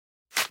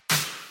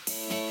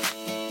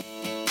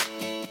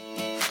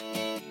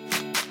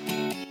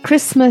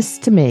Christmas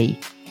to me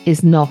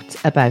is not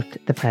about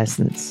the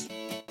presents.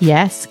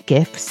 Yes,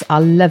 gifts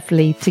are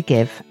lovely to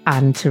give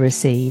and to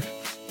receive.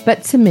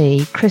 But to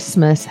me,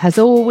 Christmas has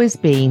always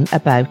been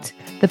about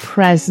the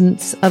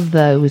presence of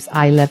those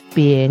I love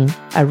being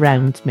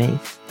around me.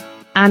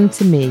 And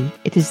to me,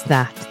 it is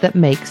that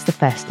makes the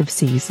festive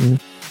season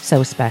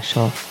so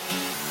special.